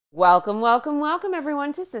Welcome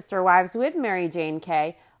everyone to Sister Wives with Mary Jane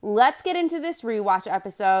K. Let's get into this rewatch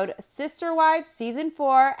episode, Sister Wives Season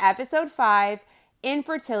 4, Episode 5,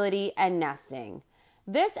 Infertility and Nesting.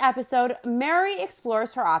 This episode, Mary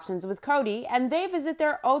explores her options with Cody and they visit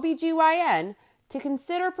their OBGYN to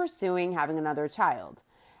consider pursuing having another child.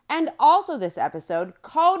 And also this episode,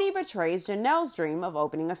 Cody betrays Janelle's dream of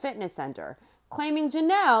opening a fitness center, claiming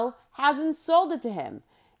Janelle hasn't sold it to him,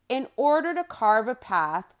 in order to carve a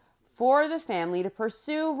path for the family to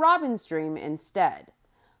pursue Robin's dream instead.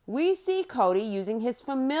 We see Cody using his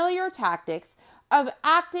familiar tactics of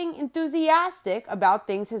acting enthusiastic about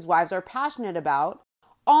things his wives are passionate about,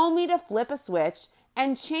 only to flip a switch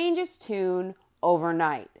and change his tune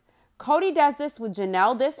overnight. Cody does this with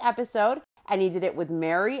Janelle this episode, and he did it with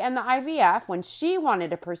Mary and the IVF when she wanted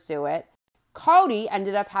to pursue it. Cody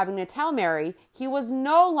ended up having to tell Mary he was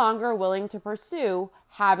no longer willing to pursue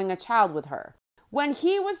having a child with her, when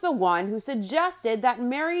he was the one who suggested that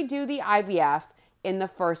Mary do the IVF in the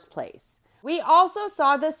first place. We also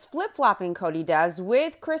saw this flip-flopping Cody does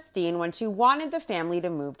with Christine when she wanted the family to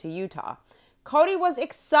move to Utah. Cody was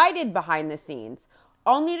excited behind the scenes,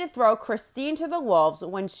 only to throw Christine to the wolves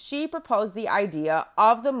when she proposed the idea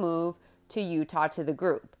of the move to Utah to the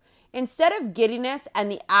group. Instead of giddiness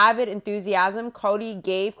and the avid enthusiasm Cody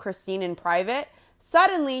gave Christine in private,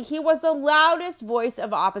 suddenly he was the loudest voice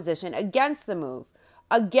of opposition against the move,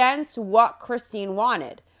 against what Christine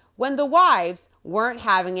wanted, when the wives weren't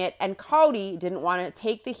having it and Cody didn't want to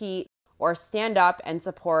take the heat or stand up and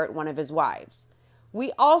support one of his wives.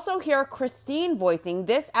 We also hear Christine voicing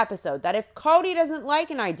this episode that if Cody doesn't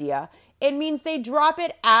like an idea, it means they drop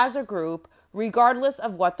it as a group, regardless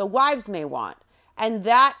of what the wives may want. And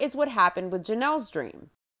that is what happened with Janelle's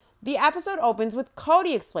dream. The episode opens with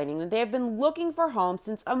Cody explaining that they have been looking for homes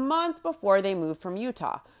since a month before they moved from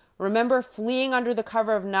Utah. Remember fleeing under the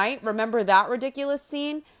cover of night? Remember that ridiculous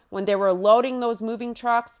scene when they were loading those moving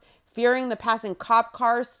trucks, fearing the passing cop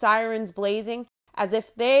cars, sirens blazing, as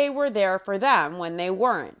if they were there for them when they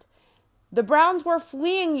weren't. The Browns were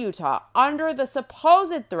fleeing Utah under the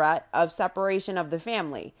supposed threat of separation of the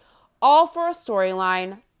family, all for a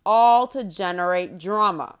storyline, all to generate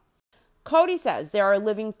drama. Cody says they are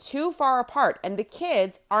living too far apart and the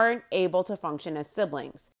kids aren't able to function as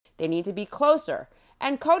siblings. They need to be closer.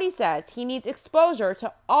 And Cody says he needs exposure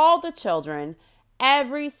to all the children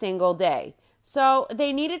every single day. So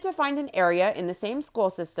they needed to find an area in the same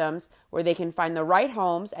school systems where they can find the right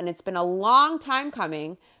homes, and it's been a long time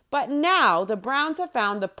coming, but now the Browns have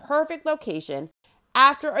found the perfect location.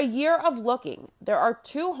 After a year of looking, there are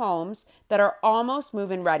 2 homes that are almost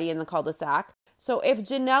move-in ready in the cul-de-sac. So if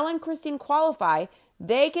Janelle and Christine qualify,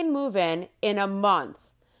 they can move in a month.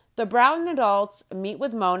 The Brown adults meet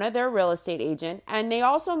with Mona, their real estate agent, and they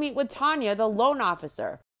also meet with Tanya, the loan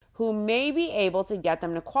officer, who may be able to get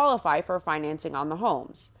them to qualify for financing on the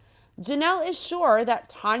homes. Janelle is sure that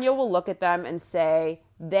Tanya will look at them and say,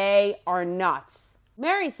 they are nuts.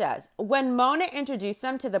 Mary says, when Mona introduced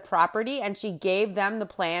them to the property and she gave them the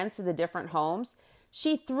plans to the different homes,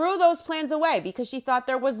 she threw those plans away because she thought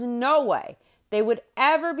there was no way they would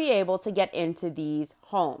ever be able to get into these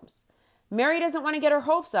homes. Mary doesn't want to get her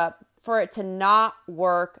hopes up for it to not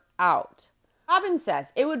work out. Robin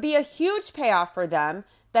says it would be a huge payoff for them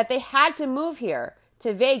that they had to move here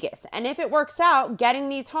to Vegas. And if it works out getting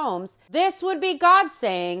these homes, this would be God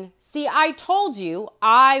saying, see, I told you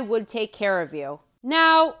I would take care of you.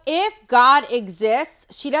 Now, if God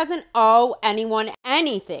exists, she doesn't owe anyone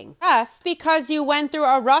anything. Just because you went through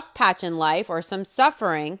a rough patch in life or some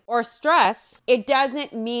suffering or stress, it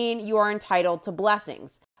doesn't mean you are entitled to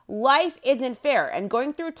blessings. Life isn't fair, and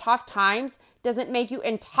going through tough times doesn't make you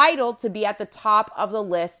entitled to be at the top of the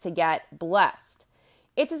list to get blessed.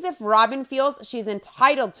 It's as if Robin feels she's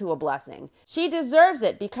entitled to a blessing. She deserves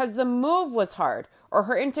it because the move was hard or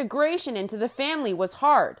her integration into the family was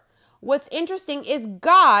hard. What's interesting is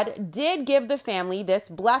God did give the family this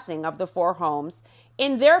blessing of the 4 homes.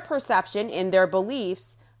 In their perception, in their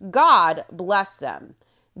beliefs, God blessed them.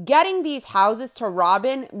 Getting these houses to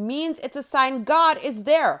Robin means it's a sign God is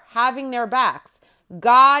there, having their backs.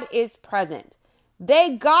 God is present.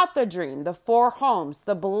 They got the dream, the 4 homes,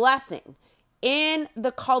 the blessing in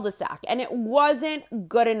the cul-de-sac, and it wasn't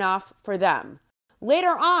good enough for them.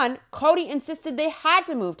 Later on, Cody insisted they had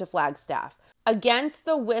to move to Flagstaff. Against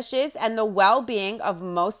the wishes and the well-being of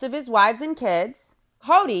most of his wives and kids,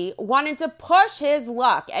 Cody wanted to push his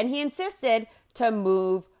luck and he insisted to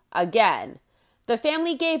move again. The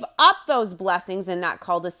family gave up those blessings in that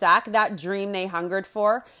cul-de-sac, that dream they hungered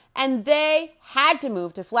for, and they had to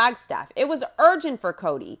move to Flagstaff. It was urgent for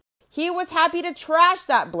Cody. He was happy to trash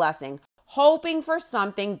that blessing, hoping for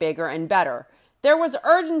something bigger and better. There was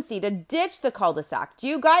urgency to ditch the cul-de-sac. Do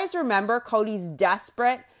you guys remember Cody's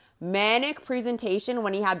desperate, manic presentation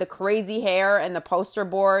when he had the crazy hair and the poster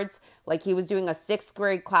boards, like he was doing a 6th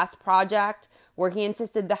grade class project, where he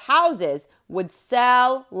insisted the houses would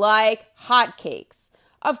sell like hotcakes?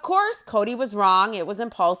 Of course, Cody was wrong. It was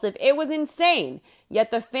impulsive. It was insane.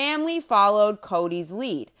 Yet the family followed Cody's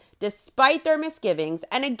lead, despite their misgivings.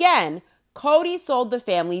 And again, Cody sold the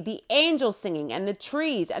family the angels singing and the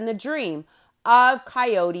trees and the dream of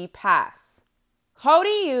Coyote Pass.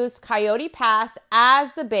 Cody used Coyote Pass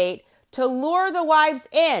as the bait to lure the wives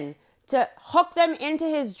in, to hook them into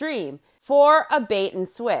his dream for a bait and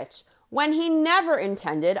switch, when he never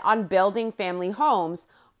intended on building family homes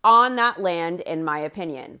on that land, in my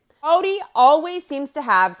opinion. Cody always seems to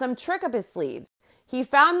have some trick up his sleeves. He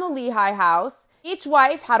found the Lehigh house. Each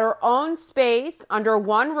wife had her own space under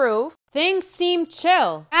one roof. Things seemed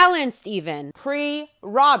chill, balanced even,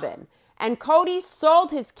 pre-Robin. And Cody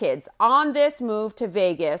sold his kids on this move to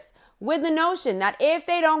Vegas with the notion that if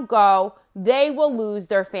they don't go, they will lose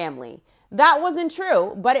their family. That wasn't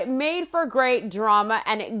true, but it made for great drama,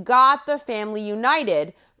 and it got the family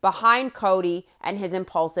united behind Cody and his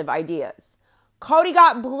impulsive ideas. Cody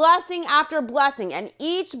got blessing after blessing, and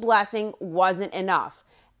each blessing wasn't enough.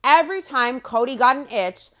 Every time Cody got an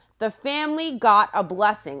itch, the family got a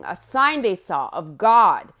blessing, a sign they saw of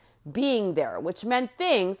God being there, which meant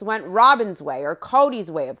things went Robin's way, or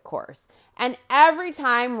Cody's way, of course. And every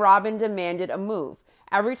time Robin demanded a move,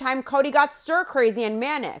 every time Cody got stir crazy and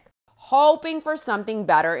manic, hoping for something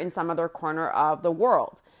better in some other corner of the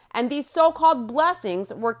world. And these so-called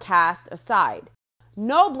blessings were cast aside.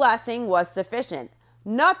 No blessing was sufficient.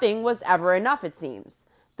 Nothing was ever enough, it seems.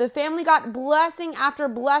 The family got blessing after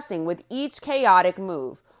blessing with each chaotic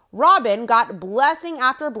move. Robin got blessing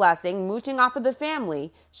after blessing, mooching off of the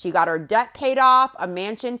family. She got her debt paid off, a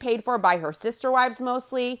mansion paid for by her sister wives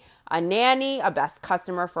mostly, a nanny, a best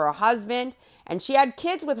customer for a husband, and she had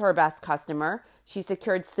kids with her best customer. She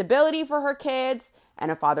secured stability for her kids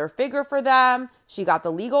and a father figure for them. She got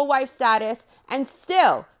the legal wife status, and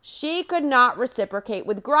still, she could not reciprocate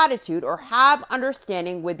with gratitude or have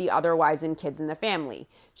understanding with the other wives and kids in the family.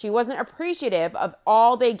 She wasn't appreciative of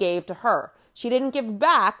all they gave to her. She didn't give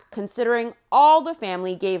back, considering all the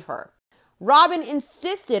family gave her. Robin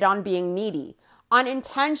insisted on being needy, on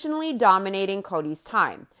intentionally dominating Cody's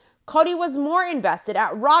time. Cody was more invested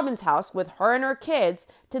at Robin's house with her and her kids,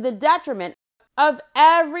 to the detriment of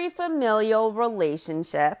every familial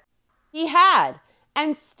relationship he had.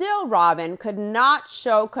 And still Robin could not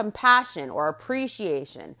show compassion or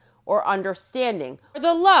appreciation or understanding for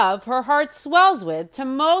the love her heart swells with to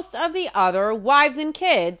most of the other wives and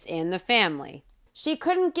kids in the family. She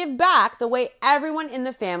couldn't give back the way everyone in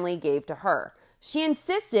the family gave to her. She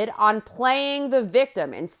insisted on playing the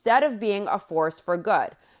victim instead of being a force for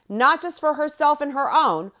good, not just for herself and her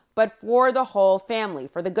own, but for the whole family,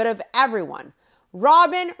 for the good of everyone.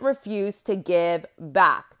 Robin refused to give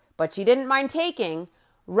back, but she didn't mind taking.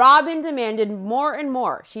 Robin demanded more and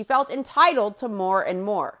more. She felt entitled to more and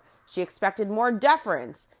more. She expected more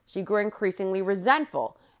deference. She grew increasingly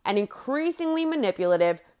resentful and increasingly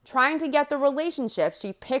manipulative, trying to get the relationship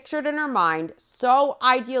she pictured in her mind so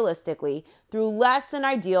idealistically through less than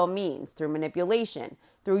ideal means, through manipulation,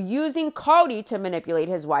 through using Cody to manipulate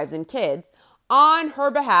his wives and kids on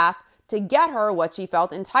her behalf to get her what she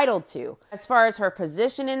felt entitled to, as far as her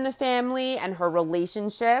position in the family and her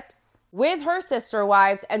relationships with her sister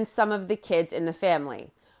wives and some of the kids in the family.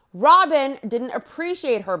 Robin didn't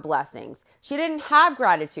appreciate her blessings. She didn't have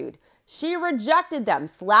gratitude. She rejected them,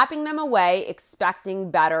 slapping them away,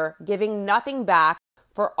 expecting better, giving nothing back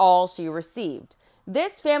for all she received.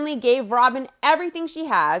 This family gave Robin everything she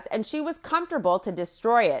has, and she was comfortable to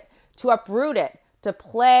destroy it, to uproot it, to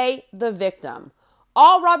play the victim.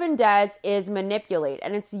 All Robin does is manipulate,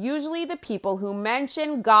 and it's usually the people who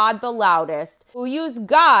mention God the loudest, who use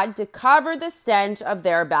God to cover the stench of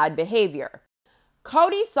their bad behavior.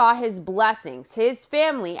 Cody saw his blessings, his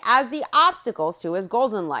family, as the obstacles to his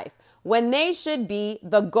goals in life, when they should be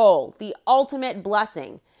the goal, the ultimate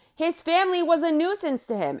blessing. His family was a nuisance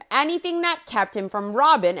to him. Anything that kept him from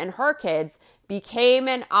Robin and her kids became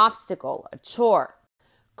an obstacle, a chore.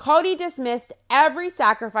 Cody dismissed every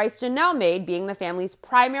sacrifice Janelle made, being the family's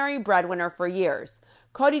primary breadwinner for years.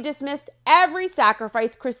 Cody dismissed every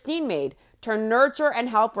sacrifice Christine made to nurture and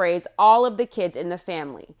help raise all of the kids in the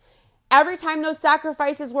family. Every time those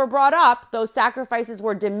sacrifices were brought up, those sacrifices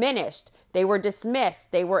were diminished. They were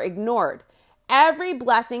dismissed. They were ignored. Every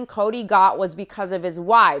blessing Cody got was because of his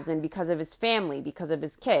wives and because of his family, because of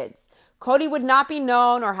his kids. Cody would not be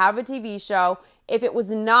known or have a TV show if it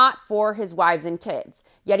was not for his wives and kids.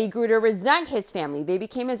 Yet he grew to resent his family. They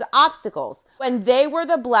became his obstacles when they were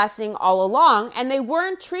the blessing all along, and they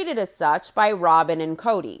weren't treated as such by Robin and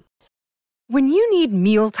Cody. When you need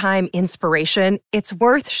mealtime inspiration, it's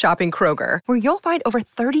worth shopping Kroger, where you'll find over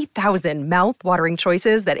 30,000 mouth-watering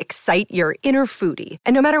choices that excite your inner foodie.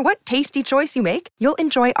 And no matter what tasty choice you make, you'll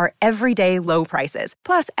enjoy our everyday low prices,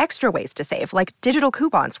 plus extra ways to save, like digital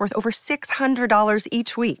coupons worth over $600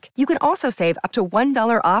 each week. You can also save up to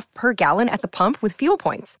 $1 off per gallon at the pump with fuel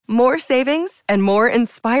points. More savings and more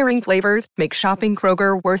inspiring flavors make shopping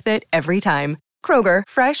Kroger worth it every time. Kroger,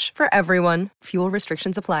 fresh for everyone. Fuel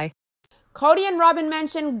restrictions apply. Cody and Robin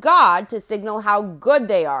mention God to signal how good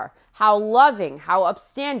they are, how loving, how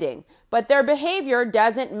upstanding, but their behavior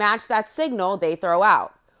doesn't match that signal they throw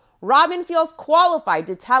out. Robin feels qualified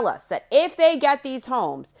to tell us that if they get these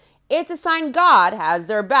homes, it's a sign God has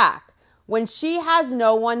their back, when she has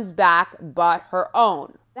no one's back but her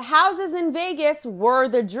own. The houses in Vegas were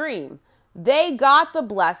the dream. They got the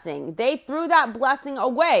blessing. They threw that blessing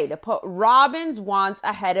away to put Robin's wants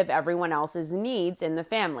ahead of everyone else's needs in the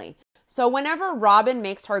family. So whenever Robin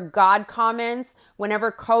makes her God comments,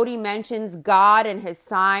 whenever Cody mentions God and his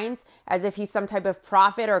signs as if he's some type of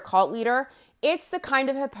prophet or cult leader, it's the kind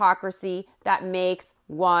of hypocrisy that makes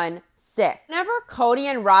one sick. Whenever Cody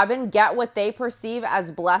and Robin get what they perceive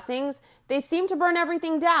as blessings, they seem to burn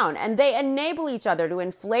everything down, and they enable each other to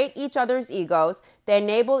inflate each other's egos. They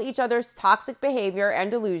enable each other's toxic behavior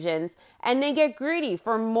and delusions, and they get greedy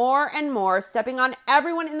for more and more, stepping on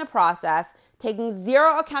everyone in the process, taking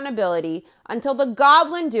zero accountability until the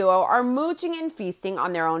goblin duo are mooching and feasting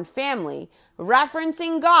on their own family,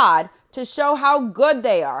 referencing God to show how good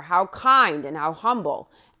they are, how kind and how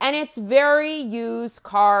humble. And it's very used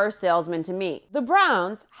car salesman to me. The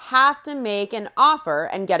Browns have to make an offer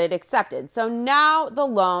and get it accepted. So now the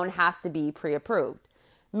loan has to be pre-approved.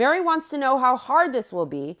 Mary wants to know how hard this will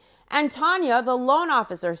be. And Tanya, the loan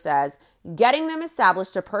officer, says getting them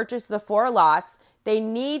established to purchase the 4 lots, they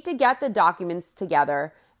need to get the documents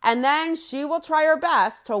together, and then she will try her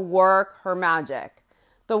best to work her magic.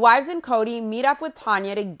 The wives and Cody meet up with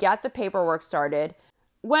Tanya to get the paperwork started.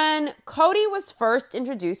 When Cody was first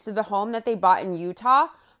introduced to the home that they bought in Utah,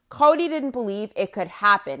 Cody didn't believe it could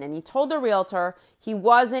happen, and he told the realtor he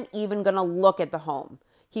wasn't even going to look at the home.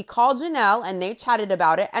 He called Janelle, and they chatted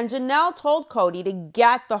about it, and Janelle told Cody to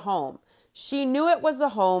get the home. She knew it was the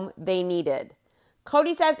home they needed.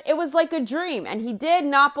 Cody says it was like a dream, and he did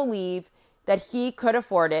not believe that he could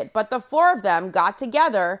afford it, but the 4 of them got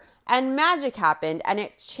together and magic happened, and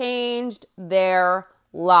it changed their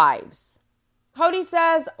lives. Cody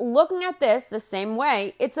says looking at this the same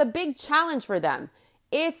way, it's a big challenge for them.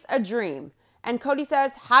 It's a dream. And Cody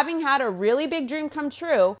says having had a really big dream come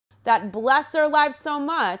true that blessed their lives so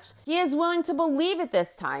much, he is willing to believe it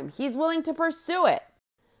this time. He's willing to pursue it.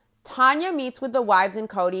 Tanya meets with the wives and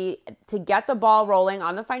Cody to get the ball rolling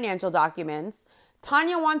on the financial documents.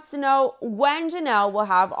 Tanya wants to know when Janelle will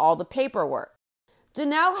have all the paperwork.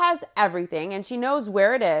 Janelle has everything and she knows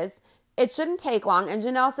where it is. It shouldn't take long, and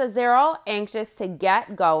Janelle says they're all anxious to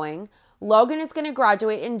get going. Logan is going to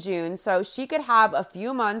graduate in June, so she could have a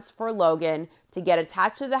few months for Logan to get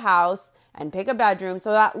attached to the house and pick a bedroom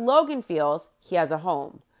so that Logan feels he has a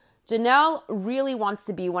home. Janelle really wants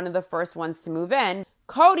to be one of the first ones to move in.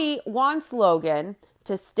 Cody wants Logan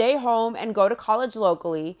to stay home and go to college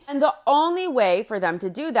locally, and the only way for them to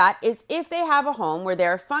do that is if they have a home where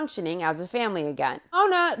they're functioning as a family again.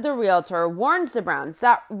 Mona, the realtor, warns the Browns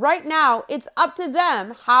that right now it's up to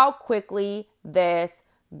them how quickly this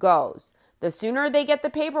goes. The sooner they get the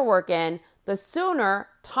paperwork in, the sooner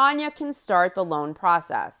Tanya can start the loan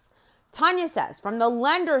process. Tanya says from the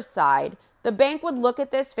lender's side, the bank would look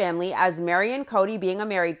at this family as Mary and Cody being a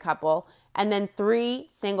married couple and then 3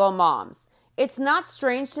 single moms. It's not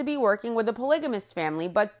strange to be working with a polygamist family,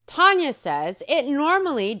 but Tanya says it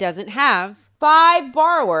normally doesn't have 5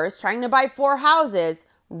 borrowers trying to buy 4 houses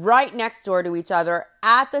right next door to each other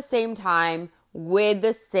at the same time with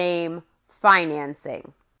the same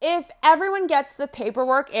financing. If everyone gets the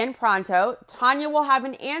paperwork in pronto, Tanya will have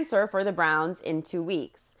an answer for the Browns in 2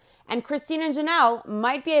 weeks. And Christine and Janelle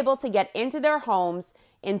might be able to get into their homes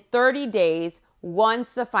in 30 days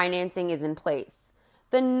once the financing is in place.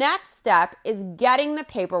 The next step is getting the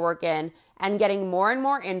paperwork in and getting more and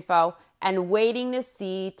more info and waiting to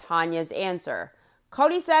see Tanya's answer.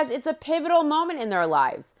 Cody says it's a pivotal moment in their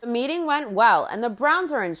lives. The meeting went well, and the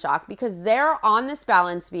Browns are in shock because they're on this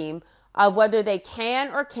balance beam of whether they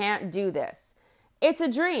can or can't do this. It's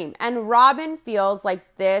a dream, and Robin feels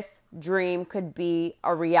like this dream could be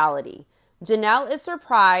a reality. Janelle is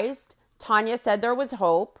surprised. Tanya said there was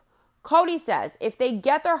hope. Cody says if they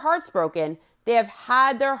get their hearts broken, they have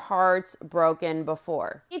had their hearts broken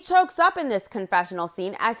before. He chokes up in this confessional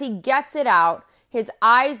scene as he gets it out. His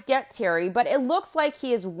eyes get teary, but it looks like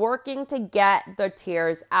he is working to get the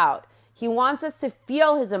tears out. He wants us to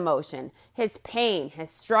feel his emotion, his pain,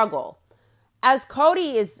 his struggle. As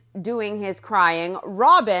Cody is doing his crying,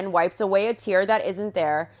 Robin wipes away a tear that isn't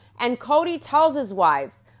there, and Cody tells his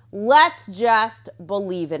wives, let's just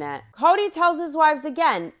believe in it. Cody tells his wives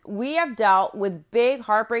again, we have dealt with big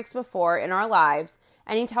heartbreaks before in our lives,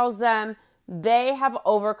 and he tells them they have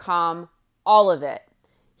overcome all of it.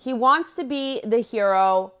 He wants to be the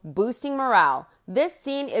hero, boosting morale. This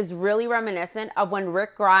scene is really reminiscent of when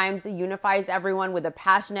Rick Grimes unifies everyone with a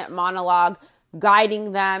passionate monologue,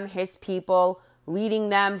 guiding them, his people, leading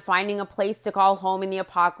them, finding a place to call home in the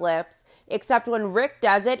apocalypse. Except when Rick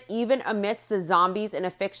does it, even amidst the zombies in a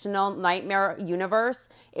fictional nightmare universe,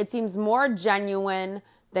 it seems more genuine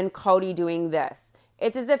than Cody doing this.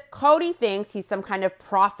 It's as if Cody thinks he's some kind of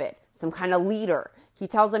prophet, some kind of leader. He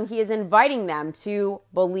tells them he is inviting them to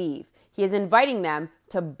believe. He is inviting them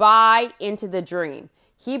to buy into the dream.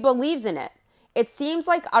 He believes in it. It seems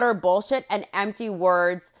like utter bullshit and empty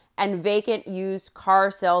words and vacant used car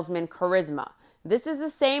salesman charisma. This is the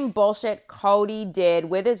same bullshit Cody did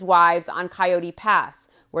with his wives on Coyote Pass,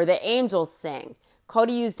 where the angels sing.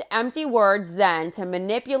 Cody used empty words then to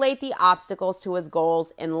manipulate the obstacles to his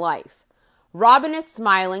goals in life. Robin is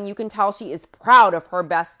smiling. You can tell she is proud of her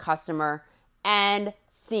best customer. And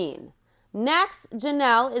scene. Next,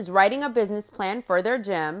 Janelle is writing a business plan for their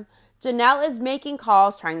gym. Janelle is making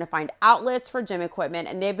calls, trying to find outlets for gym equipment,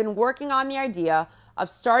 and they've been working on the idea of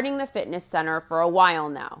starting the fitness center for a while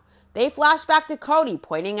now. They flash back to Cody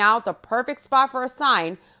pointing out the perfect spot for a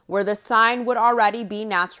sign where the sign would already be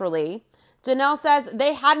naturally. Janelle says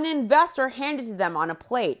they had an investor handed to them on a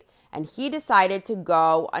plate, and he decided to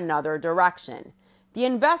go another direction. The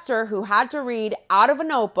investor, who had to read out of a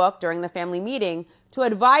notebook during the family meeting to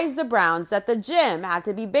advise the Browns that the gym had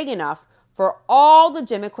to be big enough for all the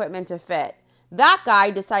gym equipment to fit. That guy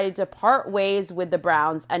decided to part ways with the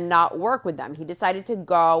Browns and not work with them. He decided to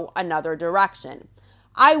go another direction.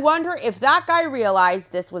 I wonder if that guy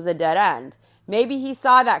realized this was a dead end. Maybe he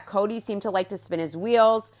saw that Cody seemed to like to spin his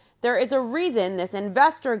wheels. There is a reason this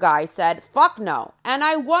investor guy said, fuck no. And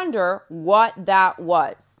I wonder what that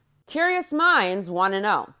was. Curious minds want to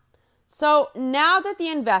know. So now that the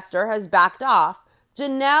investor has backed off,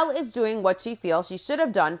 Janelle is doing what she feels she should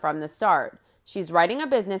have done from the start. She's writing a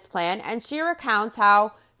business plan, and she recounts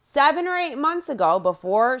how 7 or 8 months ago,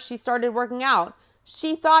 before she started working out,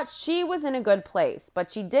 she thought she was in a good place, but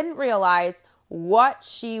she didn't realize what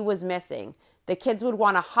she was missing. The kids would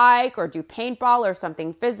want to hike or do paintball or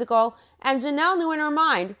something physical, and Janelle knew in her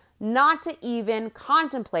mind not to even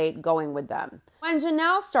contemplate going with them. When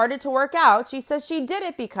Janelle started to work out, she says she did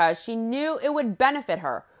it because she knew it would benefit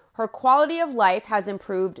her. Her quality of life has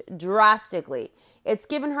improved drastically. It's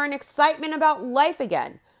given her an excitement about life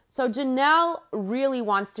again. So Janelle really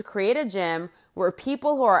wants to create a gym where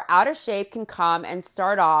people who are out of shape can come and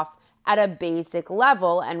start off at a basic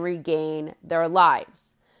level and regain their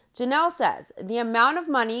lives. Janelle says the amount of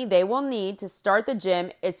money they will need to start the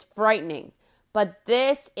gym is frightening, but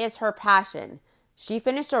this is her passion. She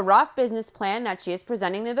finished a rough business plan that she is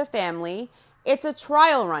presenting to the family. It's a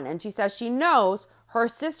trial run, and she says she knows her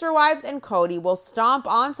sister wives and Cody will stomp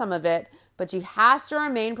on some of it, but she has to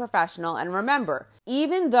remain professional and remember,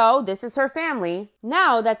 even though this is her family,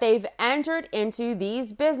 now that they've entered into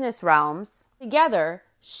these business realms together,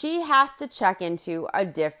 she has to check into a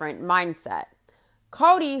different mindset.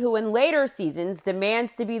 Cody, who in later seasons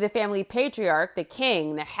demands to be the family patriarch, the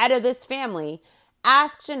king, the head of this family,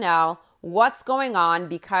 asks Janelle what's going on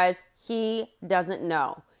because he doesn't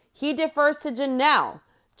know. He defers to Janelle.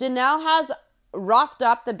 Janelle has roughed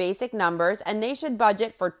up the basic numbers, and they should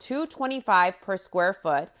budget for $225 per square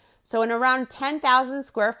foot. So an around 10,000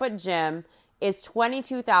 square foot gym is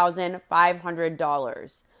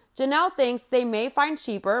 $22,500. Janelle thinks they may find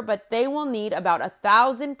cheaper, but they will need about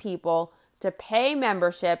 1,000 people to pay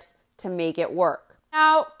memberships to make it work.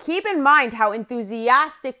 Now, keep in mind how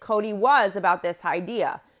enthusiastic Cody was about this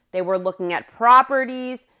idea. They were looking at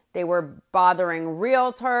properties, they were bothering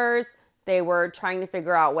realtors, they were trying to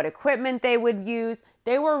figure out what equipment they would use.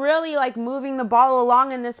 They were really like moving the ball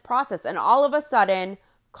along in this process. And all of a sudden,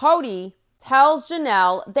 Cody tells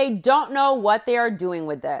Janelle they don't know what they are doing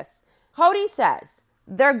with this. Cody says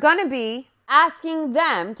they're going to be asking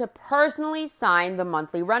them to personally sign the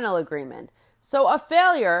monthly rental agreement. So a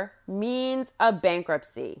failure means a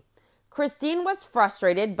bankruptcy. Christine was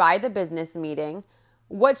frustrated by the business meeting.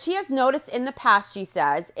 What she has noticed in the past, she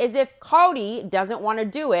says, is if Cody doesn't want to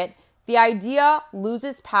do it, the idea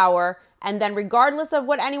loses power, and then regardless of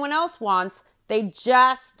what anyone else wants, they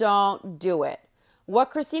just don't do it. What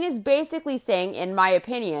Christine is basically saying, in my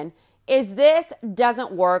opinion, is this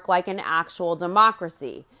doesn't work like an actual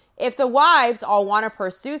democracy. If the wives all want to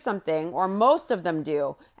pursue something, or most of them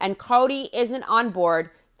do, and Cody isn't on board,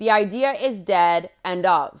 the idea is dead and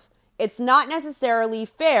of. It's not necessarily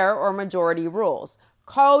fair or majority rules.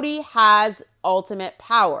 Cody has ultimate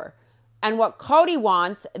power. And what Cody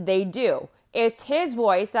wants, they do. It's his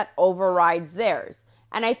voice that overrides theirs.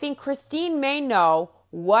 And I think Christine may know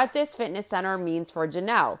what this fitness center means for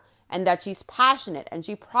Janelle, and that she's passionate, and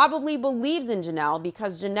she probably believes in Janelle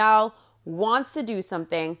because Janelle wants to do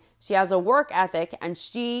something. She has a work ethic, and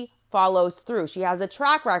she follows through. She has a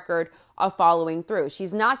track record of following through.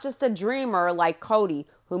 She's not just a dreamer like Cody,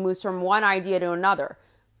 who moves from one idea to another.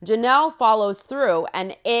 Janelle follows through,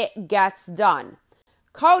 and it gets done.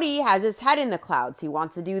 Cody has his head in the clouds. He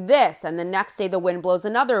wants to do this, and the next day the wind blows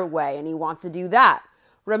another way, and he wants to do that.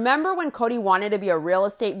 Remember when Cody wanted to be a real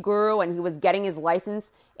estate guru and he was getting his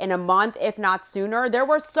license in a month, if not sooner? There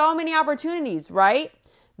were so many opportunities, right?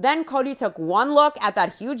 Then Cody took one look at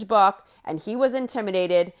that huge book and he was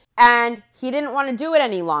intimidated and he didn't want to do it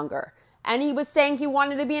any longer. And he was saying he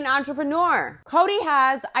wanted to be an entrepreneur. Cody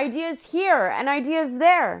has ideas here and ideas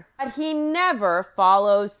there, but he never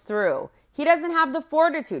follows through. He doesn't have the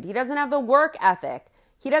fortitude. He doesn't have the work ethic.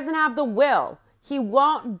 He doesn't have the will. He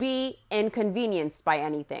won't be inconvenienced by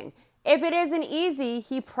anything. If it isn't easy,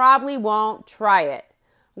 he probably won't try it.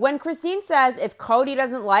 When Christine says if Cody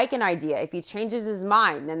doesn't like an idea, if he changes his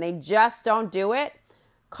mind, then they just don't do it,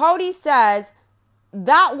 Cody says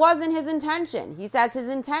that wasn't his intention. He says his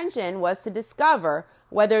intention was to discover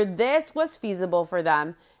whether this was feasible for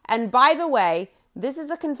them. And by the way, this is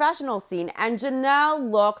a confessional scene, and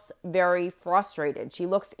Janelle looks very frustrated. She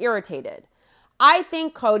looks irritated. I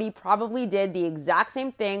think Cody probably did the exact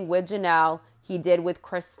same thing with Janelle he did with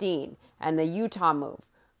Christine and the Utah move.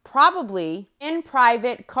 Probably in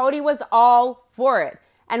private, Cody was all for it.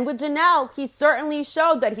 And with Janelle, he certainly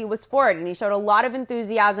showed that he was for it, and he showed a lot of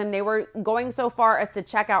enthusiasm. They were going so far as to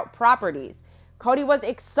check out properties. Cody was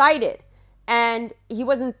excited and he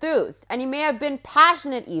was enthused, and he may have been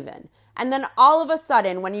passionate even. And then all of a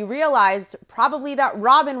sudden, when he realized probably that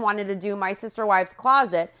Robin wanted to do My Sister Wives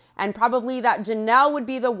Closet, and probably that Janelle would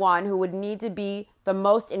be the one who would need to be the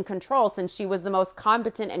most in control since she was the most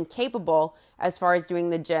competent and capable as far as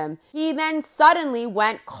doing the gym, he then suddenly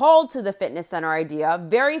went cold to the fitness center idea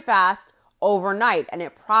very fast overnight. And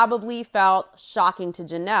it probably felt shocking to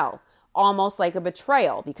Janelle, almost like a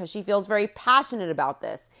betrayal, because she feels very passionate about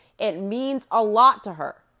this. It means a lot to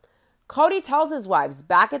her. Cody tells his wives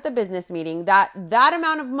back at the business meeting that that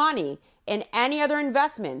amount of money in any other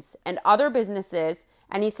investments and other businesses,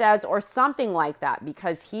 and he says, or something like that,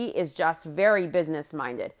 because he is just very business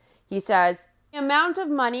minded. He says, the amount of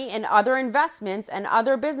money in other investments and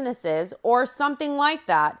other businesses or something like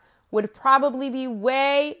that would probably be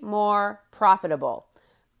way more profitable.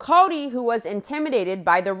 Cody, who was intimidated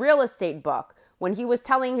by the real estate book when he was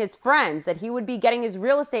telling his friends that he would be getting his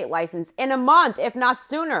real estate license in a month, if not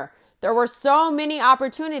sooner. There were so many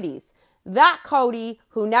opportunities. That Cody,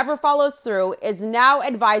 who never follows through, is now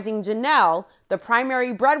advising Janelle, the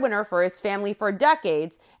primary breadwinner for his family for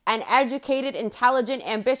decades, an educated, intelligent,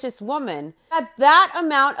 ambitious woman, that that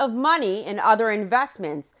amount of money in other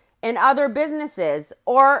investments, in other businesses,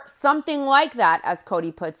 or something like that, as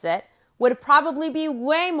Cody puts it, would probably be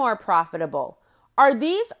way more profitable. Are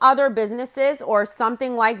these other businesses or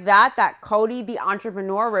something like that that Cody, the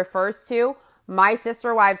entrepreneur, refers to My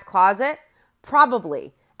Sister Wives Closet?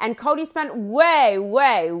 Probably. And Cody spent way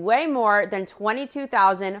more than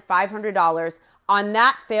 $22,500 on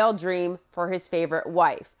that failed dream for his favorite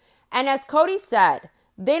wife. And as Cody said,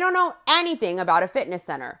 they don't know anything about a fitness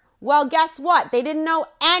center. Well, guess what? They didn't know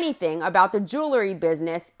anything about the jewelry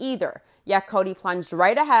business either. Yet Cody plunged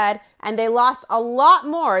right ahead, and they lost a lot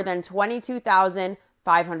more than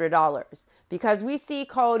 $22,500 because we see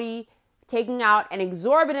Cody taking out an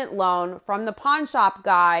exorbitant loan from the pawn shop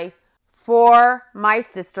guy for My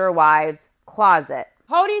Sister Wives Closet.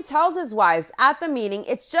 Cody tells his wives at the meeting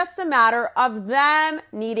it's just a matter of them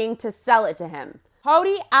needing to sell it to him.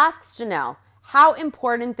 Cody asks Janelle how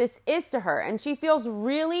important this is to her, and she feels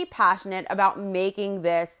really passionate about making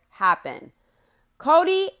this happen.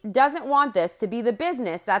 Cody doesn't want this to be the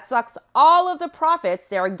business that sucks all of the profits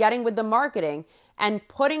they are getting with the marketing and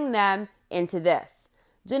putting them into this.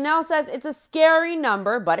 Janelle says it's a scary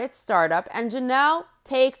number, but it's startup, and Janelle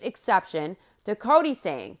takes exception to Cody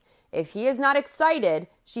saying if he is not excited,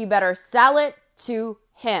 she better sell it to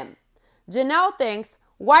him. Janelle thinks,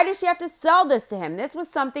 Why does she have to sell this to him? This was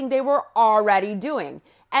something they were already doing.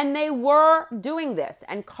 And they were doing this.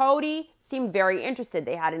 And Cody seemed very interested.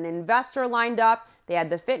 They had an investor lined up. They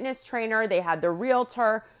had the fitness trainer. They had the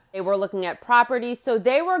realtor. They were looking at properties. So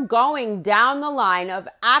they were going down the line of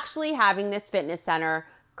actually having this fitness center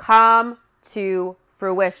come to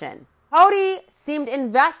fruition. Cody seemed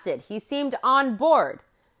invested. He seemed on board.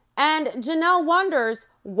 And Janelle wonders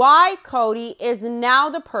why Cody is now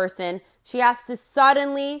the person she has to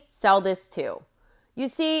suddenly sell this to. You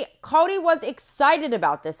see, Cody was excited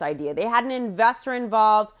about this idea. They had an investor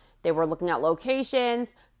involved. They were looking at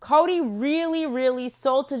locations. Cody really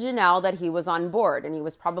sold to Janelle that he was on board, and he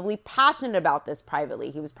was probably passionate about this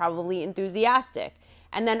privately. He was probably enthusiastic.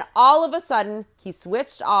 And then all of a sudden, he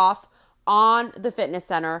switched off on the fitness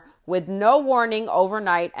center with no warning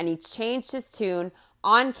overnight, and he changed his tune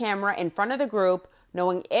on camera in front of the group,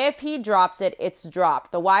 knowing if he drops it, it's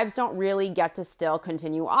dropped. The wives don't really get to still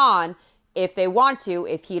continue on if they want to,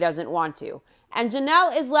 if he doesn't want to. And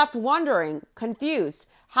Janelle is left wondering, confused,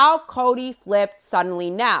 how Cody flipped suddenly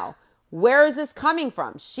now. Where is this coming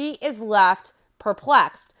from? She is left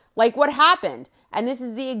perplexed. Like, what happened? And this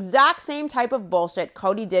is the exact same type of bullshit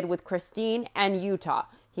Cody did with Christine and Utah.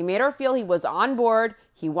 He made her feel he was on board.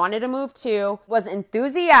 He wanted to move too, was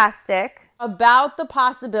enthusiastic about the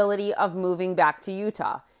possibility of moving back to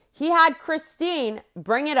Utah. He had Christine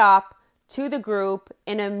bring it up to the group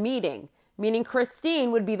in a meeting, meaning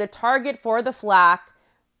Christine would be the target for the flack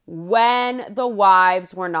when the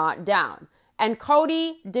wives were not down. And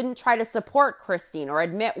Cody didn't try to support Christine or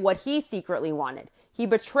admit what he secretly wanted. He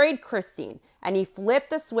betrayed Christine and he flipped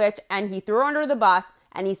the switch and he threw her under the bus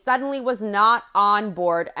and he suddenly was not on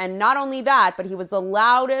board. And not only that, but he was the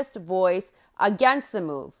loudest voice against the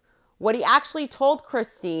move. What he actually told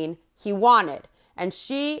Christine he wanted. And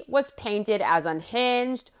she was painted as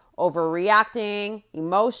unhinged, overreacting,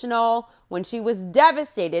 emotional, when she was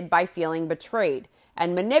devastated by feeling betrayed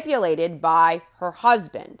and manipulated by her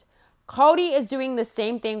husband. Cody is doing the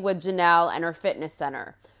same thing with Janelle and her fitness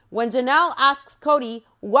center. When Janelle asks Cody,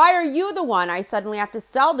 why are you the one I suddenly have to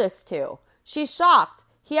sell this to? She's shocked.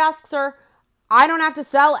 He asks her, I don't have to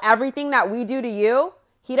sell everything that we do to you?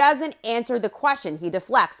 He doesn't answer the question. He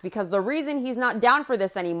deflects because the reason he's not down for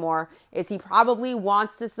this anymore is he probably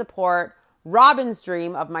wants to support Robin's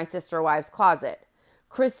dream of My Sister Wives Closet.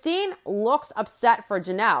 Christine looks upset for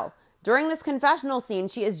Janelle. During this confessional scene,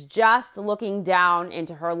 she is just looking down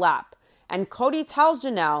into her lap. And Cody tells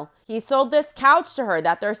Janelle he sold this couch to her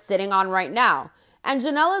that they're sitting on right now. And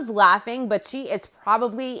Janelle is laughing, but she is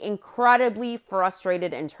probably incredibly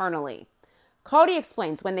frustrated internally. Cody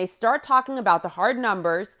explains when they start talking about the hard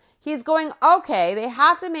numbers, he's going, okay, they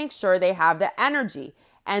have to make sure they have the energy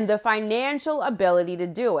and the financial ability to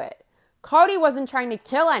do it. Cody wasn't trying to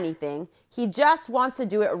kill anything. He just wants to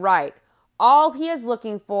do it right. All he is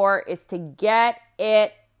looking for is to get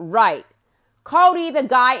it right. Cody, the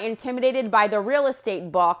guy intimidated by the real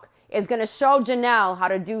estate book, is going to show Janelle how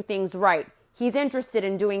to do things right. He's interested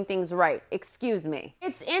in doing things right. Excuse me.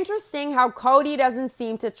 It's interesting how Cody doesn't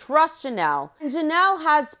seem to trust Janelle. And Janelle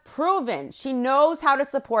has proven she knows how to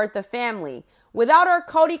support the family. Without her,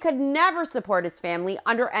 Cody could never support his family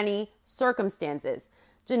under any circumstances.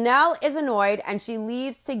 Janelle is annoyed and she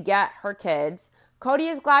leaves to get her kids. Cody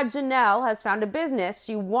is glad Janelle has found a business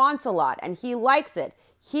she wants a lot and he likes it.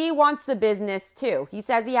 He wants the business too. He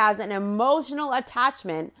says he has an emotional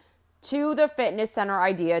attachment to the fitness center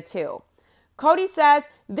idea too. Cody says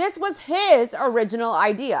this was his original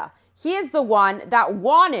idea. He is the one that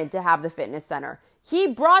wanted to have the fitness center.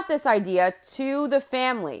 He brought this idea to the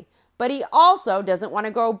family, but he also doesn't want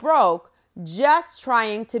to go broke just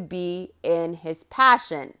trying to be in his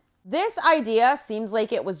passion. This idea seems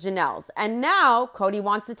like it was Janelle's, and now Cody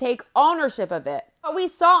wants to take ownership of it. What we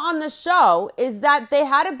saw on the show is that they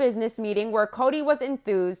had a business meeting where Cody was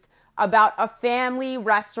enthused about a family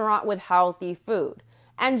restaurant with healthy food.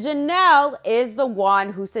 And Janelle is the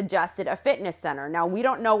one who suggested a fitness center. Now, we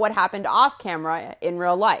don't know what happened off camera in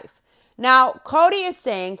real life. Now, Cody is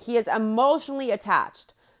saying he is emotionally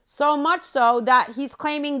attached. So much so that he's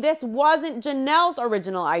claiming this wasn't Janelle's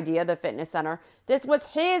original idea, the fitness center. This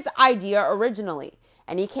was his idea originally.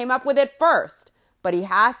 And he came up with it first. But he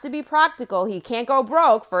has to be practical. He can't go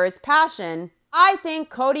broke for his passion. I think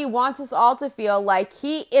Cody wants us all to feel like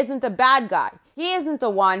he isn't the bad guy. He isn't the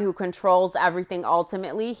one who controls everything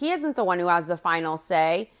ultimately. He isn't the one who has the final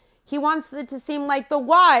say. He wants it to seem like the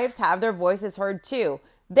wives have their voices heard too.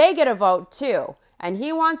 They get a vote too. And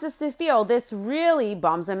he wants us to feel this really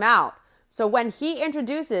bums him out. So when he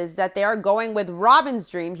introduces that they are going with Robin's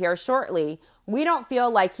dream here shortly, we don't feel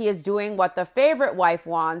like he is doing what the favorite wife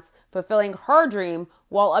wants, fulfilling her dream,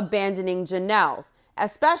 while abandoning Janelle's,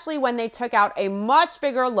 especially when they took out a much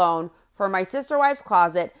bigger loan for my sister wife's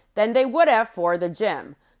closet than they would have for the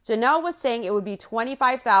gym. Janelle was saying it would be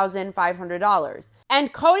 $25,500.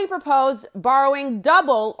 And Cody proposed borrowing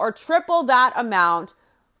double or triple that amount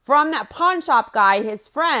from that pawn shop guy, his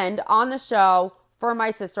friend, on the show for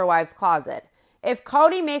my sister wife's closet. If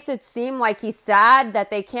Cody makes it seem like he's sad that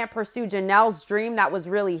they can't pursue Janelle's dream that was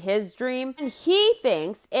really his dream, and he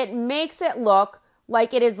thinks it makes it look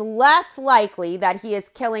like it is less likely that he is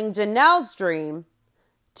killing Janelle's dream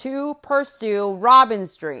to pursue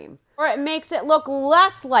Robin's dream. Or it makes it look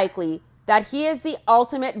less likely that he is the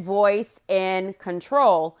ultimate voice in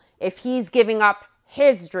control if he's giving up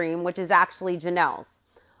his dream, which is actually Janelle's.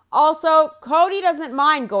 Also, Cody doesn't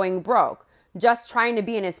mind going broke, just trying to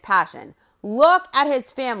be in his passion. Look at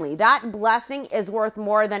his family. That blessing is worth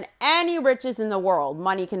more than any riches in the world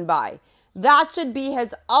money can buy. That should be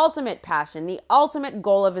his ultimate passion, the ultimate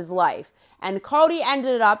goal of his life. And Cody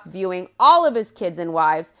ended up viewing all of his kids and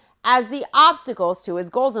wives as the obstacles to his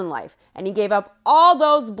goals in life. And he gave up all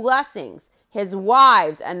those blessings, his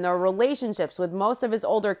wives and their relationships with most of his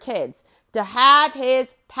older kids, to have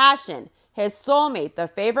his passion, his soulmate, the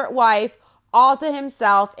favorite wife, all to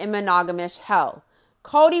himself in monogamous hell.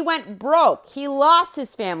 Cody went broke. He lost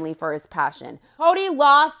his family for his passion. Cody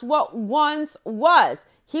lost what once was.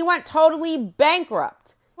 He went totally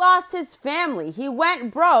bankrupt. Lost his family. He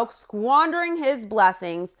went broke, squandering his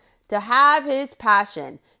blessings to have his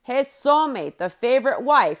passion, his soulmate, the favorite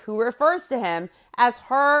wife, who refers to him as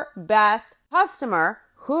her best customer,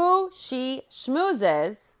 who she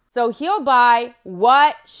schmoozes, so he'll buy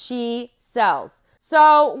what she sells.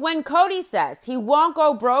 So when Cody says he won't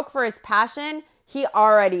go broke for his passion, he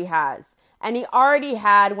already has. And he already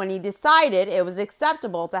had when he decided it was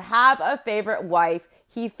acceptable to have a favorite wife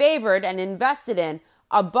he favored and invested in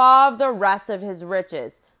above the rest of his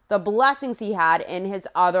riches, the blessings he had in his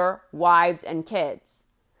other wives and kids.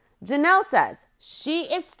 Janelle says she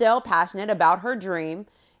is still passionate about her dream.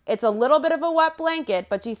 It's a little bit of a wet blanket,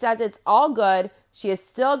 but she says it's all good. She is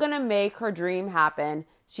still going to make her dream happen.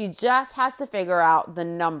 She just has to figure out the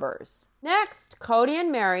numbers. Next, Cody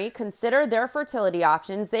and Mary considered their fertility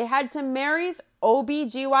options. They head to Mary's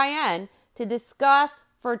OBGYN to discuss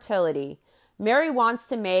fertility. Mary wants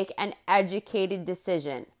to make an educated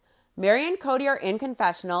decision. Mary and Cody are in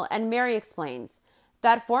confessional, and Mary explains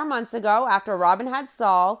that 4 months ago, after Robin had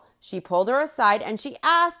Saul, she pulled her aside and she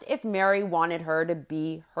asked if Mary wanted her to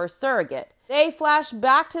be her surrogate. They flash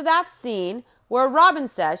back to that scene where Robin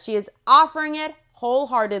says she is offering it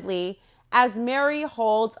wholeheartedly as Mary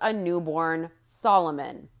holds a newborn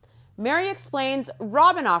Solomon. Mary explains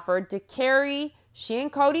Robin offered to carry she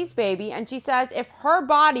and Cody's baby, and she says if her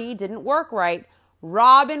body didn't work right,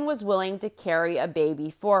 Robin was willing to carry a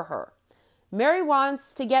baby for her. Mary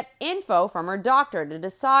wants to get info from her doctor to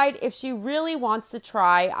decide if she really wants to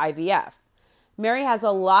try IVF. Mary has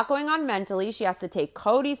a lot going on mentally. She has to take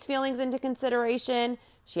Cody's feelings into consideration.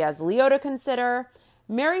 She has Leo to consider.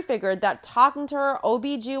 Mary figured that talking to her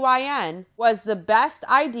OBGYN was the best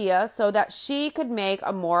idea so that she could make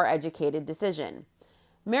a more educated decision.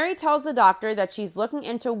 Mary tells the doctor that she's looking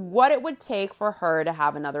into what it would take for her to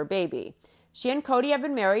have another baby. She and Cody have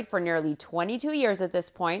been married for nearly 22 years at this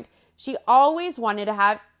point. She always wanted to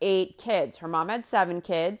have 8 kids. Her mom had 7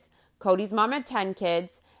 kids. Cody's mom had 10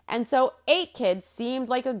 kids. And so 8 kids seemed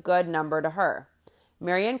like a good number to her.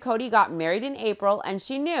 Mary and Cody got married in April, and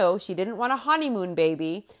she knew she didn't want a honeymoon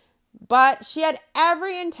baby, but she had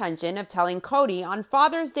every intention of telling Cody on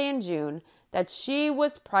Father's Day in June that she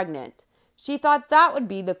was pregnant. She thought that would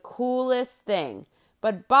be the coolest thing.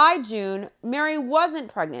 But by June, Mary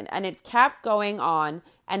wasn't pregnant, and it kept going on.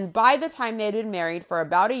 And by the time they'd been married for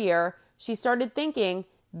about a year, she started thinking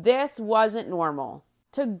this wasn't normal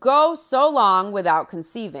to go so long without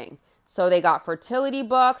conceiving. So they got fertility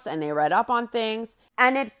books and they read up on things,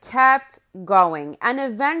 and it kept going. And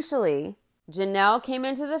eventually, Janelle came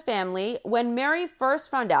into the family. When Mary first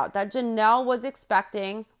found out that Janelle was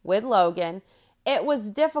expecting with Logan, it was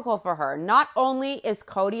difficult for her. Not only is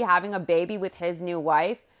Cody having a baby with his new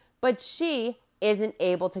wife, but she isn't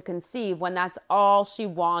able to conceive when that's all she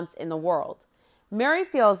wants in the world. Mary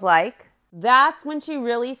feels like that's when she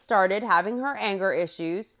really started having her anger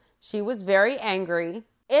issues. She was very angry.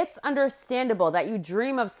 It's understandable that you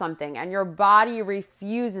dream of something and your body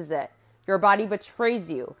refuses it. Your body betrays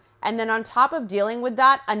you. And then on top of dealing with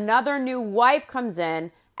that, another new wife comes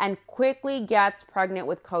in and quickly gets pregnant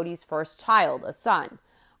with Cody's first child, a son.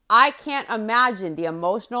 I can't imagine the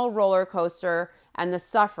emotional roller coaster and the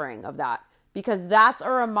suffering of that, because that's a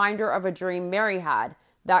reminder of a dream Mary had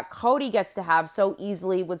that Cody gets to have so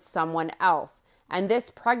easily with someone else. And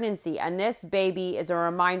this pregnancy and this baby is a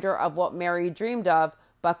reminder of what Mary dreamed of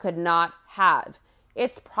but could not have.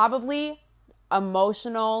 It's probably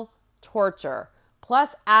emotional torture.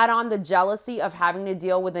 Plus, add on the jealousy of having to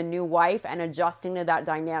deal with a new wife and adjusting to that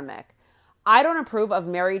dynamic. I don't approve of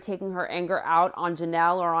Mary taking her anger out on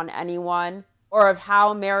Janelle or on anyone, or of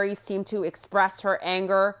how Mary seemed to express her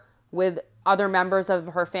anger with other members of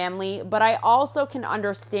her family, but I also can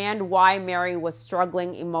understand why Mary was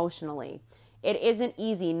struggling emotionally. It isn't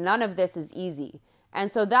easy. None of this is easy.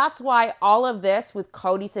 And so that's why all of this, with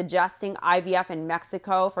Cody suggesting IVF in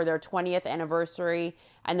Mexico for their 20th anniversary,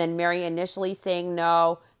 and then Mary initially saying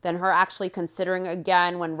no, then her actually considering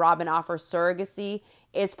again when Robin offers surrogacy,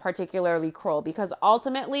 is particularly cruel. Because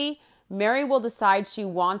ultimately, Mary will decide she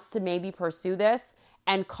wants to maybe pursue this,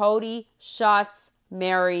 and Cody shuts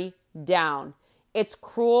Mary down. It's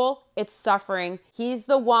cruel. It's suffering. He's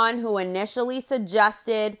the one who initially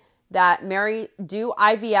suggested that Mary do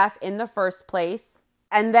IVF in the first place.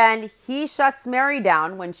 And then he shuts Mary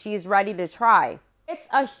down when she's ready to try. It's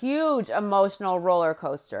a huge emotional roller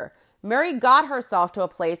coaster. Mary got herself to a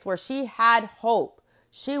place where she had hope.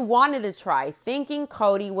 She wanted to try, thinking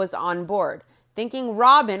Cody was on board, thinking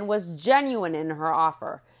Robin was genuine in her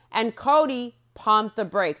offer. And Cody pumped the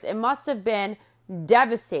brakes. It must have been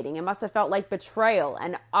devastating. It must have felt like betrayal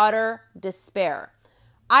and utter despair.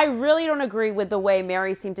 I really don't agree with the way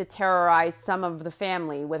Mary seemed to terrorize some of the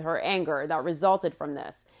family with her anger that resulted from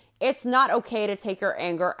this. It's not okay to take your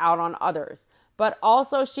anger out on others. But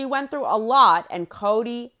also she went through a lot and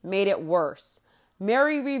Cody made it worse.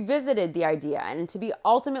 Mary revisited the idea, and to be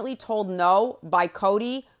ultimately told no by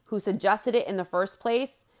Cody, who suggested it in the first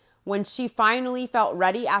place, when she finally felt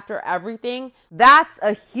ready after everything, that's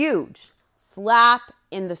a huge slap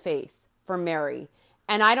in the face for Mary.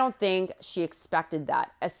 And I don't think she expected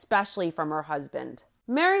that, especially from her husband.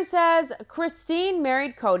 Mary says Christine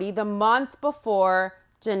married Cody the month before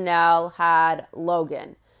Janelle had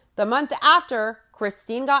Logan. The month after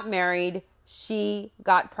Christine got married, she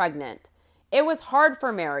got pregnant. It was hard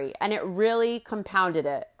for Mary, and it really compounded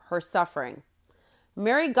it, her suffering.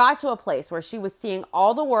 Mary got to a place where she was seeing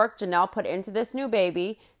all the work Janelle put into this new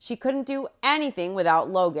baby. She couldn't do anything without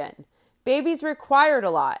Logan. Babies required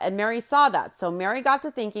a lot, and Mary saw that. So Mary got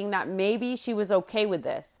to thinking that maybe she was okay with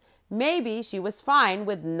this. Maybe she was fine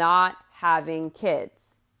with not having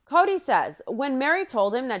kids. Cody says when Mary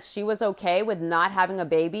told him that she was okay with not having a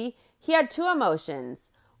baby, he had two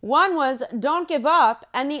emotions. One was, don't give up,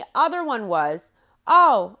 and the other one was,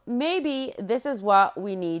 oh, maybe this is what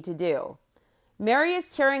we need to do. Mary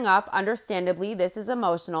is tearing up. Understandably, this is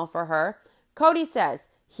emotional for her. Cody says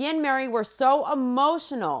he and Mary were so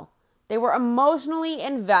emotional. They were emotionally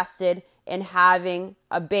invested in having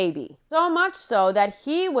a baby. So much so that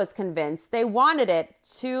he was convinced they wanted it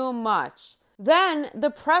too much. Then the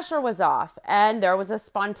pressure was off, and there was a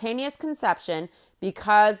spontaneous conception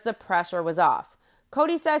because the pressure was off.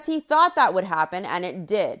 Cody says he thought that would happen, and it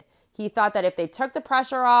did. He thought that if they took the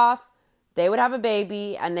pressure off, they would have a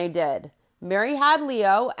baby, and they did. Mary had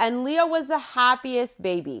Leo, and Leo was the happiest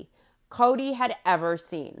baby Cody had ever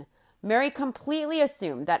seen. Mary completely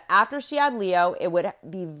assumed that after she had Leo, it would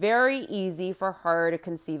be very easy for her to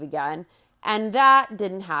conceive again, and that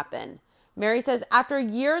didn't happen. Mary says after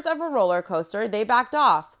years of a roller coaster, they backed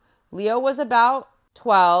off. Leo was about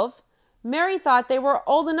 12. Mary thought they were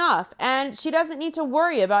old enough, and she doesn't need to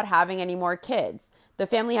worry about having any more kids. The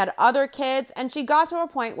family had other kids, and she got to a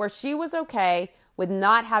point where she was okay with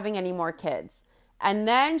not having any more kids. And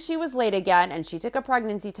then she was late again, and she took a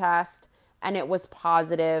pregnancy test, and it was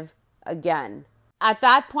positive again. At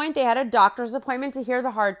that point, they had a doctor's appointment to hear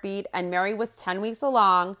the heartbeat, and Mary was 10 weeks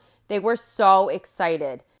along. They were so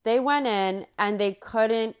excited. They went in, and they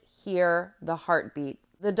couldn't hear the heartbeat.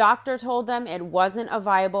 The doctor told them it wasn't a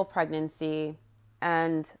viable pregnancy,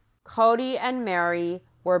 and Cody and Mary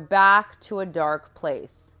were back to a dark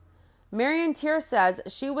place. Mary in tears says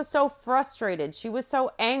she was so frustrated. She was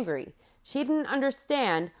so angry. She didn't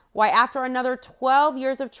understand why after another 12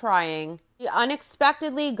 years of trying, she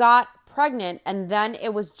unexpectedly got pregnant and then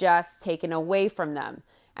it was just taken away from them.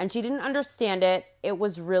 And she didn't understand it. It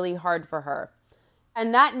was really hard for her.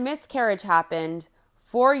 And that miscarriage happened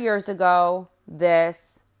 4 years ago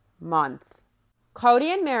this month.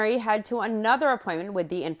 Cody and Mary head to another appointment with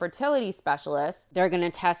the infertility specialist. They're going to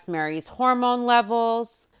test Mary's hormone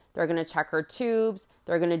levels. They're going to check her tubes.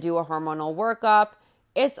 They're going to do a hormonal workup.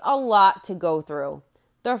 It's a lot to go through.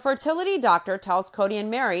 The fertility doctor tells Cody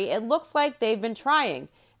and Mary it looks like they've been trying.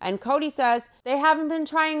 And Cody says they haven't been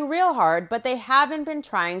trying real hard, but they haven't been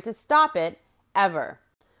trying to stop it ever.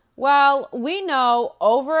 Well, we know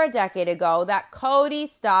over a decade ago that Cody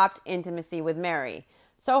stopped intimacy with Mary.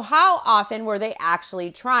 So how often were they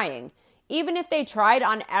actually trying? Even if they tried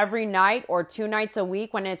on every night or 2 nights a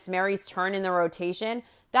week when it's Mary's turn in the rotation,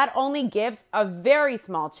 that only gives a very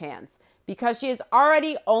small chance because she is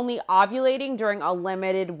already only ovulating during a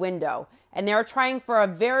limited window. And they're trying for a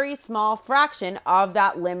very small fraction of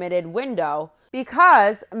that limited window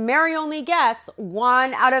because Mary only gets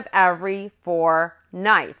 1 out of every 4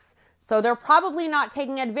 nights. So they're probably not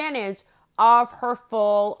taking advantage of her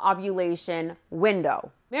full ovulation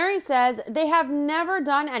window. Mary says they have never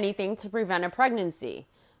done anything to prevent a pregnancy.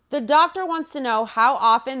 The doctor wants to know how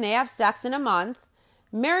often they have sex in a month.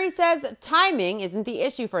 Mary says timing isn't the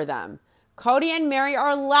issue for them. Cody and Mary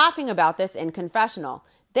are laughing about this in confessional.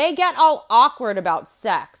 They get all awkward about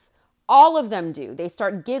sex. All of them do. They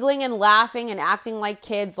start giggling and laughing and acting like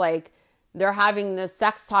kids, like they're having the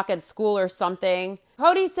sex talk at school or something.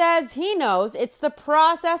 Cody says he knows it's the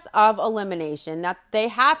process of elimination, that they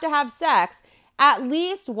have to have sex at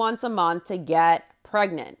least once a month to get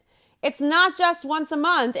pregnant. It's not just once a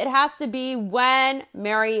month. It has to be when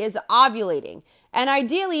Mary is ovulating. And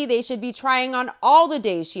ideally, they should be trying on all the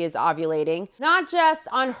days she is ovulating, not just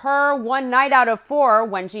on her 1 night out of 4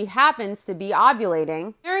 when she happens to be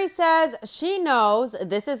ovulating. Mary says she knows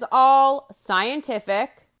this is all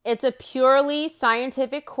scientific. It's a purely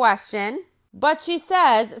scientific question. But she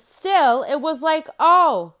says still it was like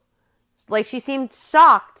she seemed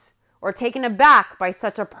shocked or taken aback by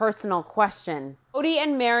such a personal question. Cody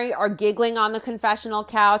and Mary are giggling on the confessional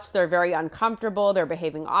couch. They're very uncomfortable. They're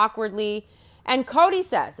behaving awkwardly. And Cody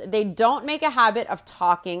says they don't make a habit of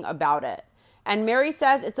talking about it. And Mary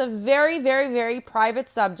says it's a very, very, very private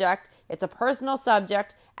subject. It's a personal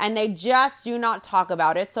subject, and they just do not talk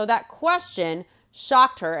about it. So that question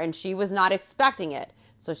shocked her, and she was not expecting it.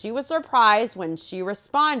 So she was surprised when she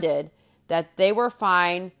responded that they were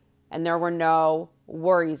fine and there were no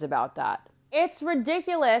worries about that. It's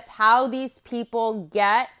ridiculous how these people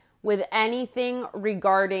get with anything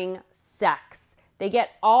regarding sex. They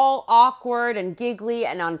get all awkward and giggly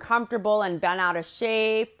and uncomfortable and bent out of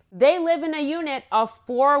shape. They live in a unit of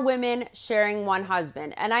 4 women sharing 1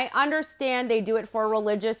 husband. And I understand they do it for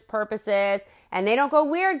religious purposes. And they don't go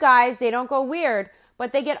weird, guys. They don't go weird.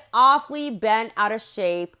 But they get awfully bent out of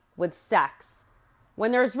shape with sex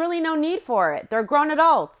when there's really no need for it. They're grown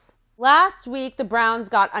adults. Last week, the Browns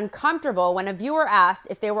got uncomfortable when a viewer asked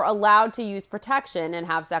if they were allowed to use protection and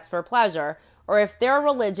have sex for pleasure, or if their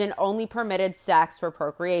religion only permitted sex for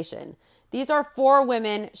procreation. These are 4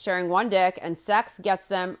 women sharing 1 dick, and sex gets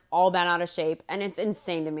them all bent out of shape, and it's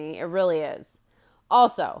insane to me. It really is.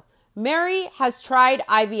 Also, Mary has tried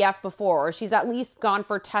IVF before, or she's at least gone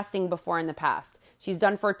for testing before in the past. She's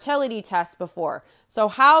done fertility tests before. So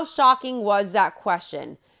how shocking was that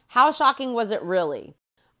question? How shocking was it really?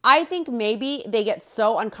 I think maybe they get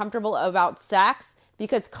so uncomfortable about sex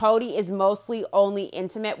because Cody is mostly only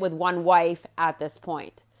intimate with 1 wife at this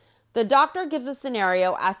point. The doctor gives a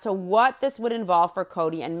scenario as to what this would involve for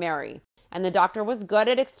Cody and Mary. And the doctor was good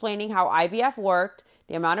at explaining how IVF worked.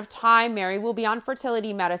 The amount of time Mary will be on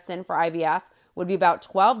fertility medicine for IVF would be about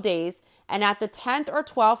 12 days. And at the 10th or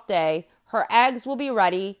 12th day, her eggs will be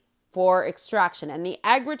ready for extraction. And the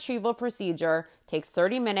egg retrieval procedure takes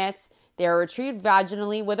 30 minutes. They are retrieved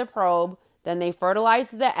vaginally with a probe. Then they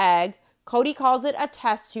fertilize the egg. Cody calls it a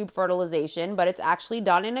test tube fertilization, but it's actually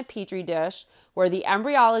done in a petri dish where the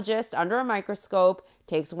embryologist under a microscope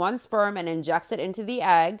takes 1 sperm and injects it into the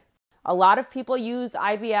egg. A lot of people use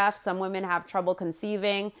IVF. Some women have trouble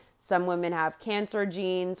conceiving. Some women have cancer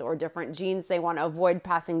genes or different genes they want to avoid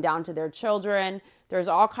passing down to their children. There's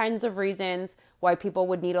all kinds of reasons why people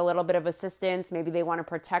would need a little bit of assistance. Maybe they want to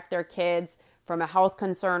protect their kids from a health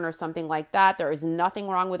concern or something like that. There is nothing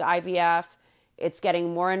wrong with IVF. It's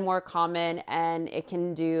getting more and more common, and it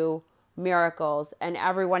can do miracles. And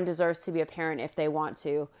everyone deserves to be a parent if they want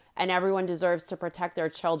to. And everyone deserves to protect their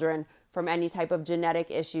children from any type of genetic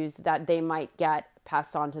issues that they might get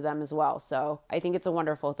passed on to them as well. So I think it's a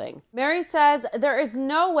wonderful thing. Mary says there is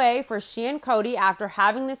no way for she and Cody, after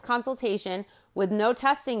having this consultation with no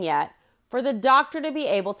testing yet, for the doctor to be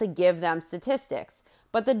able to give them statistics.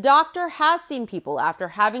 But the doctor has seen people after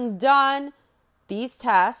having done these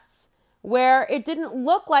tests where it didn't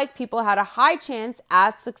look like people had a high chance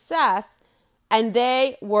at success, and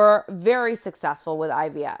they were very successful with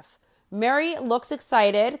IVF. Mary looks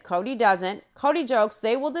excited. Cody doesn't. Cody jokes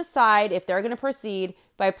they will decide if they're going to proceed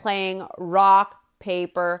by playing rock,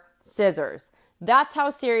 paper, scissors. That's how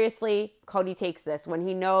seriously Cody takes this when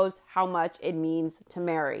he knows how much it means to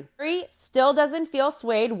Mary. Mary still doesn't feel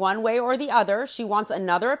swayed one way or the other. She wants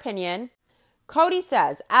another opinion. Cody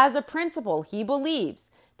says, as a principle, he believes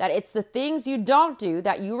that it's the things you don't do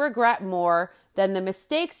that you regret more than the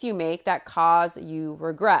mistakes you make that cause you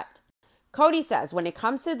regret. Cody says, when it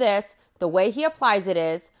comes to this, the way he applies it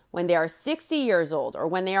is when they are 60 years old or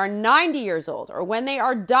when they are 90 years old or when they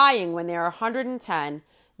are dying, when they are 110,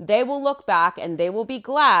 they will look back and they will be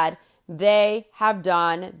glad they have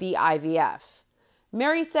done the IVF.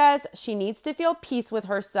 Mary says she needs to feel peace with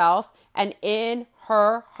herself and in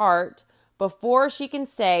her heart before she can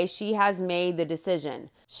say she has made the decision.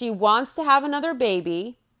 She wants to have another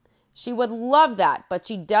baby. She would love that, but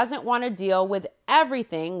she doesn't want to deal with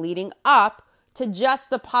everything leading up to just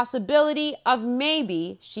the possibility of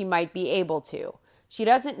maybe she might be able to. She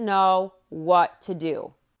doesn't know what to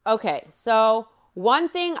do. Okay, so one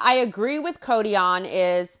thing I agree with Cody on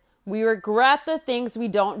is we regret the things we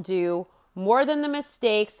don't do more than the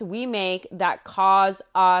mistakes we make that cause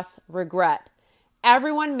us regret.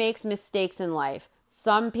 Everyone makes mistakes in life.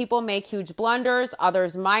 Some people make huge blunders,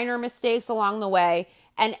 others minor mistakes along the way,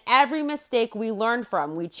 and every mistake we learn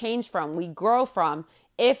from, we change from, we grow from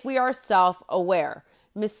if we are self-aware.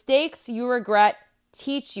 Mistakes you regret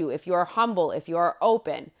teach you if you are humble, if you are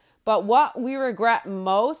open. But what we regret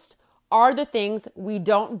most are the things we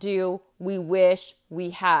don't do, we wish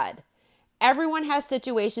we had. Everyone has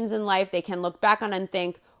situations in life they can look back on and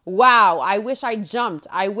think, wow, I wish I jumped.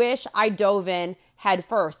 I wish I dove in head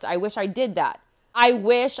first. I wish I did that. I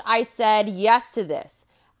wish I said yes to this.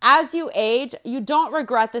 As you age, you don't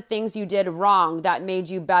regret the things you did wrong that made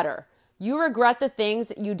you better. You regret the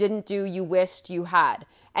things you didn't do you wished you had.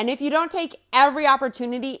 And if you don't take every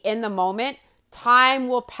opportunity in the moment, time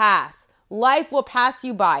will pass. Life will pass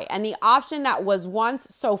you by, and the option that was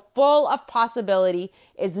once so full of possibility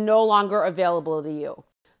is no longer available to you.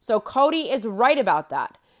 So Cody is right about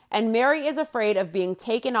that. And Mary is afraid of being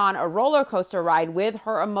taken on a roller coaster ride with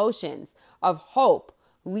her emotions of hope,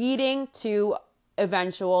 leading to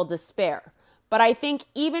eventual despair. But I think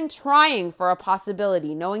even trying for a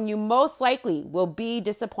possibility, knowing you most likely will be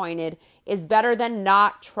disappointed, is better than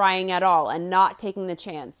not trying at all and not taking the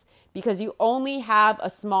chance, because you only have a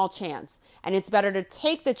small chance, and it's better to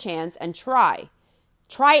take the chance and try.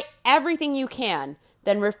 Try everything you can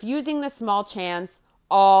than refusing the small chance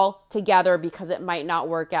altogether because it might not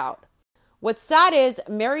work out. What's sad is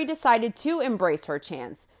Mary decided to embrace her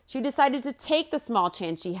chance. She decided to take the small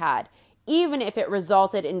chance she had, even if it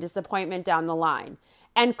resulted in disappointment down the line.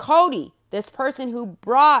 And Cody, this person who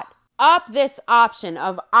brought up this option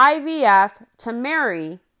of IVF to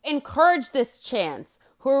Mary, encouraged this chance,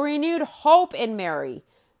 who renewed hope in Mary,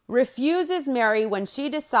 refuses Mary when she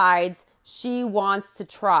decides she wants to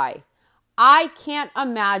try. I can't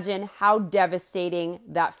imagine how devastating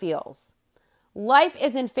that feels. Life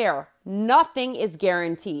isn't fair. Nothing is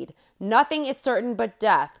guaranteed. Nothing is certain but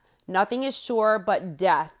death. Nothing is sure but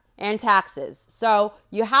death and taxes. So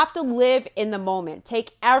you have to live in the moment.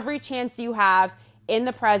 Take every chance you have in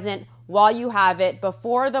the present while you have it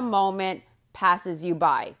before the moment passes you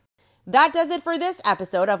by. That does it for this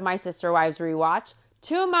episode of My Sister Wives Rewatch.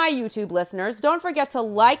 To my YouTube listeners, don't forget to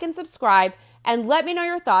like and subscribe and let me know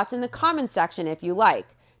your thoughts in the comments section if you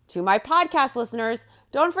like. To my podcast listeners,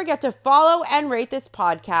 don't forget to follow and rate this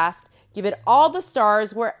podcast. Give it all the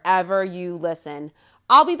stars wherever you listen.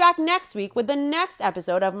 I'll be back next week with the next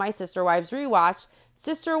episode of My Sister Wives Rewatch,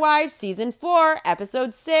 Sister Wives Season 4,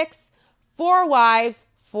 Episode 6, 4 Wives,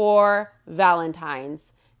 4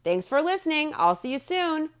 Valentines. Thanks for listening. I'll see you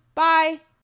soon. Bye.